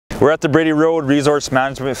We're at the Brady Road Resource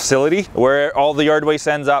Management Facility where all the yard waste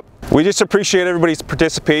ends up. We just appreciate everybody's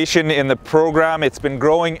participation in the program. It's been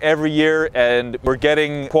growing every year and we're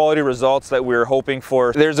getting quality results that we're hoping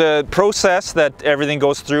for. There's a process that everything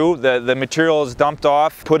goes through. The material is dumped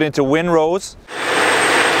off, put into windrows.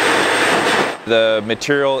 The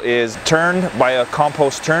material is turned by a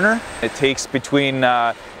compost turner. It takes between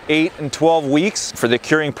 8 and 12 weeks for the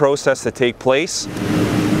curing process to take place.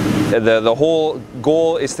 The whole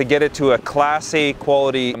goal is to get it to a Class A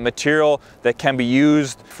quality material that can be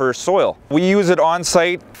used for soil. We use it on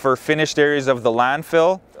site for finished areas of the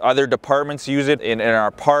landfill. Other departments use it in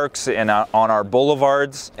our parks and on our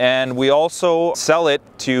boulevards. And we also sell it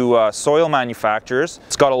to soil manufacturers.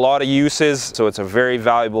 It's got a lot of uses, so it's a very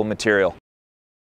valuable material.